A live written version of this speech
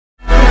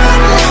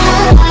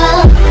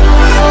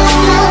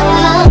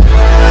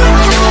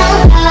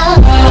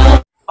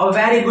A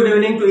very good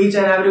evening to each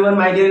and everyone,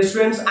 my dear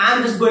students. I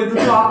am just going to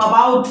talk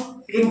about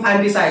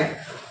infanticide.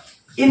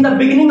 In the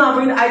beginning of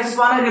it, I just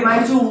want to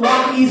remind you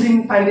what is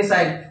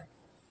infanticide.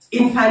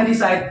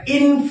 Infanticide,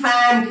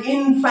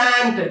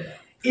 infanticide.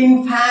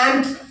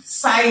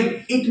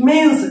 It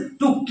means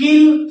to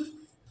kill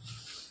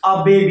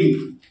a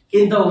baby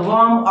in the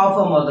womb of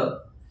a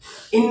mother.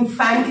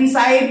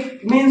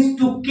 Infanticide means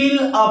to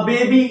kill a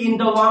baby in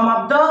the womb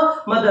of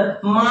the mother.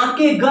 माँ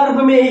के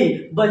गर्भ में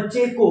ही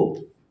बच्चे को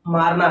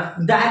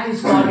मारना. That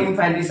is called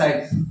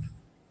infanticide.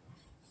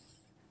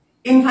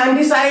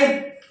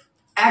 Infanticide,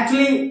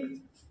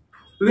 actually,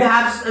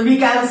 we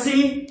can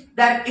see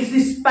that it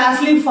is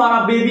especially for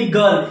a baby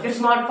girl. It's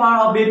not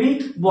for a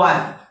baby boy.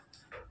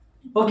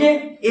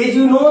 Okay, as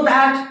you know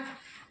that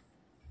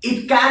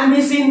it can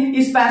be seen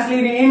especially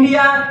in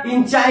India,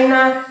 in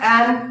China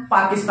and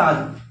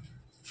Pakistan.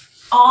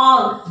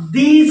 All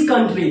these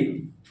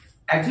countries,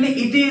 actually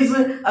it is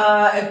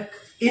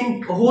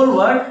in whole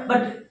world,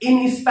 but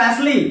in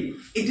especially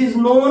it is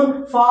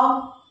known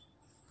for,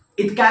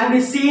 it can be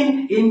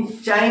seen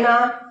in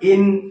China,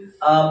 in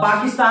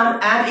Pakistan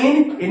and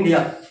in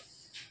India.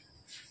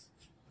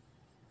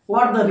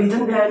 What the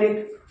reason behind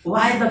it?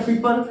 Why the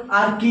people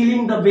are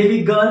killing the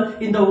baby girl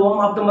in the womb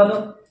of the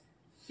mother?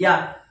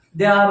 Yeah,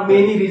 there are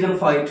many reasons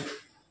for it.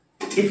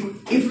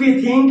 If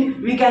we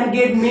think, we can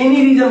get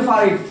many reasons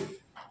for it.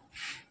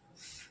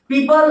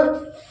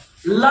 People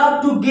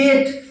love to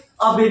get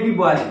a baby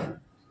boy.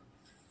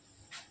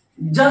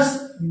 Just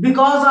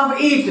because of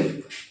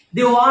it,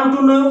 they want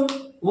to know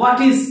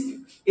what is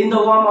in the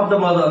womb of the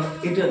mother.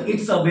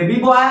 It's a baby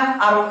boy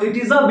or it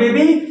is a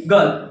baby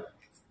girl.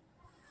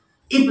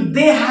 If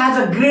they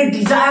have a great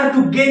desire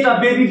to get a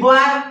baby boy,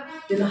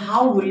 then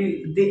how will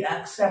they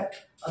accept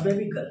a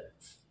baby girl?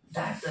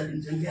 That's the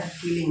reason they are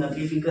killing a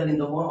baby girl in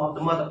the womb of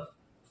the mother.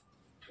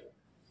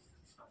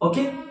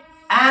 Okay?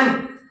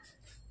 And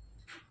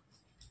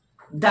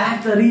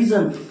that's the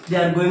reason they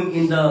are going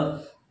in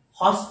the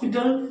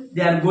hospital.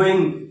 They are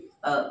going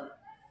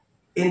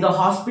in the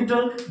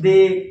hospital.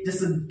 They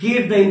just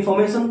give the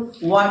information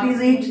what is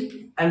it,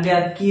 and they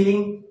are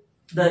killing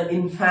the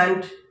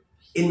infant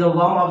in the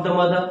womb of the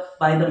mother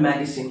by the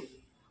medicine.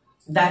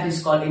 That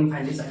is called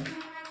infanticide.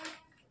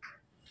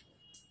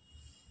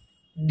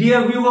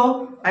 Dear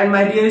viewer and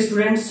my dear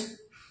students,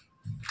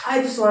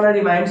 I just want to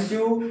remind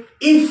you,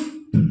 if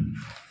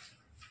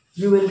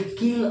you will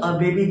kill a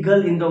baby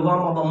girl in the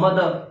womb of a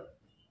mother,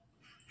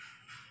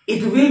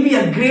 it will be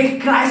a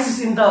great crisis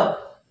in the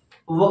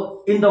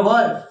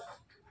world.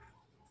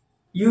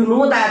 You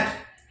know that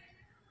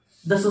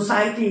the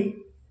society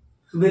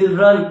will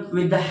run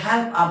with the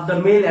help of the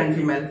male and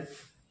female.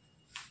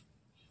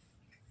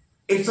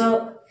 It's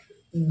a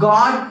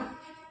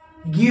God-given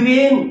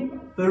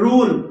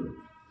rule.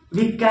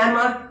 We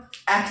cannot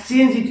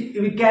exchange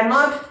it. We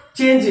cannot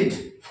change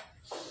it.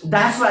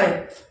 That's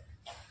why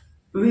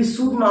we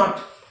should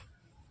not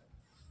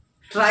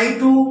try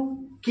to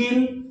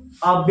kill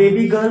a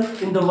baby girl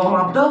in the womb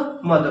of the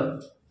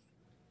mother.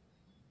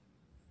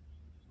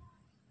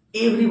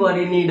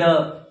 Everybody need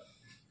a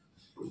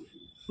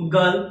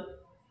girl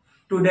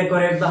to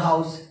decorate the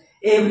house.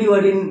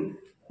 Everybody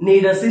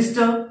need a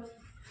sister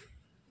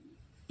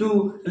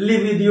to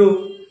live with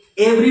you.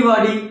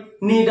 Everybody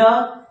need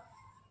a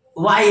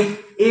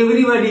wife.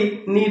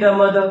 Everybody need a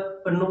mother,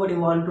 but nobody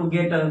want to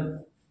get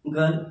a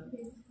girl,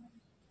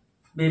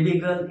 baby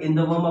girl in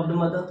the womb of the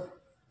mother.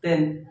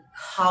 Then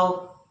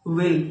how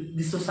will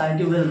the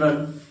society will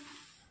run?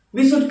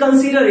 We should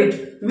consider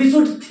it. We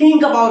should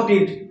think about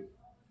it.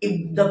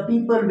 If the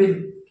people will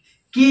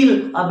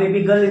kill a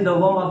baby girl in the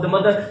womb of the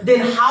mother, then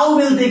how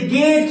will they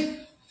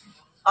get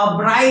a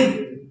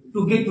bride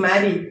to get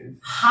married?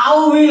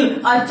 How will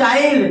a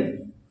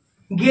child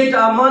get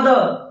a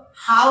mother?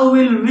 How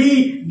will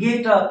we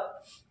get a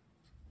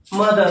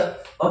mother?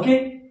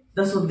 Okay,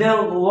 so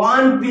there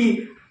won't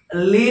be a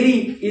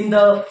lady in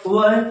the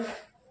world,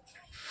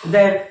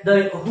 then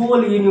the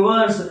whole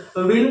universe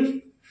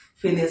will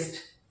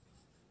finished.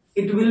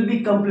 It will be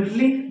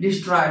completely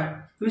destroyed.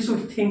 We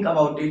should think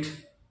about it.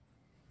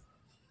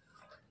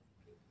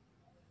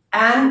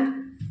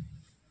 And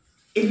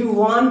if you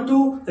want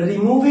to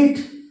remove it,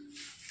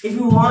 if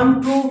you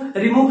want to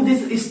remove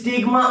this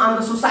stigma on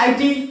the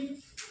society,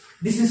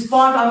 this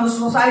spot on the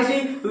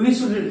society, we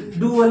should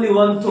do only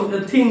one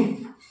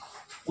thing.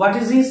 What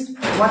is this?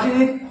 What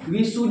is it?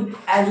 We should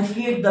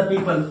educate the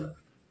people.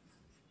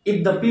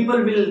 If the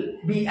people will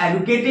be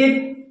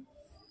educated,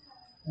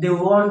 they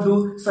won't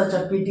do such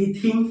a petty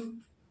thing.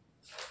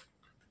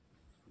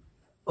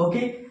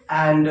 Okay,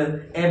 and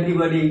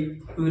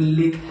everybody will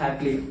live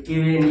happily.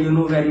 Even you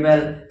know very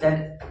well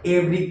that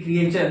every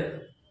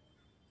creature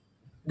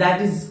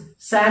that is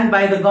sent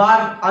by the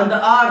God on the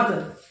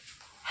earth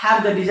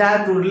have the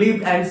desire to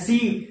live and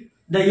see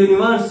the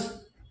universe.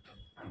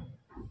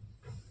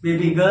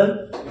 Baby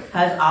girl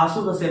has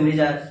also the same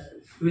desire.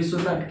 We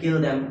should not kill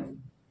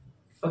them.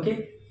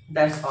 Okay,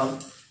 that's all.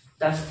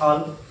 That's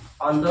all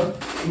on the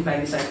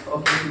infanticide.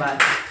 Okay, bye.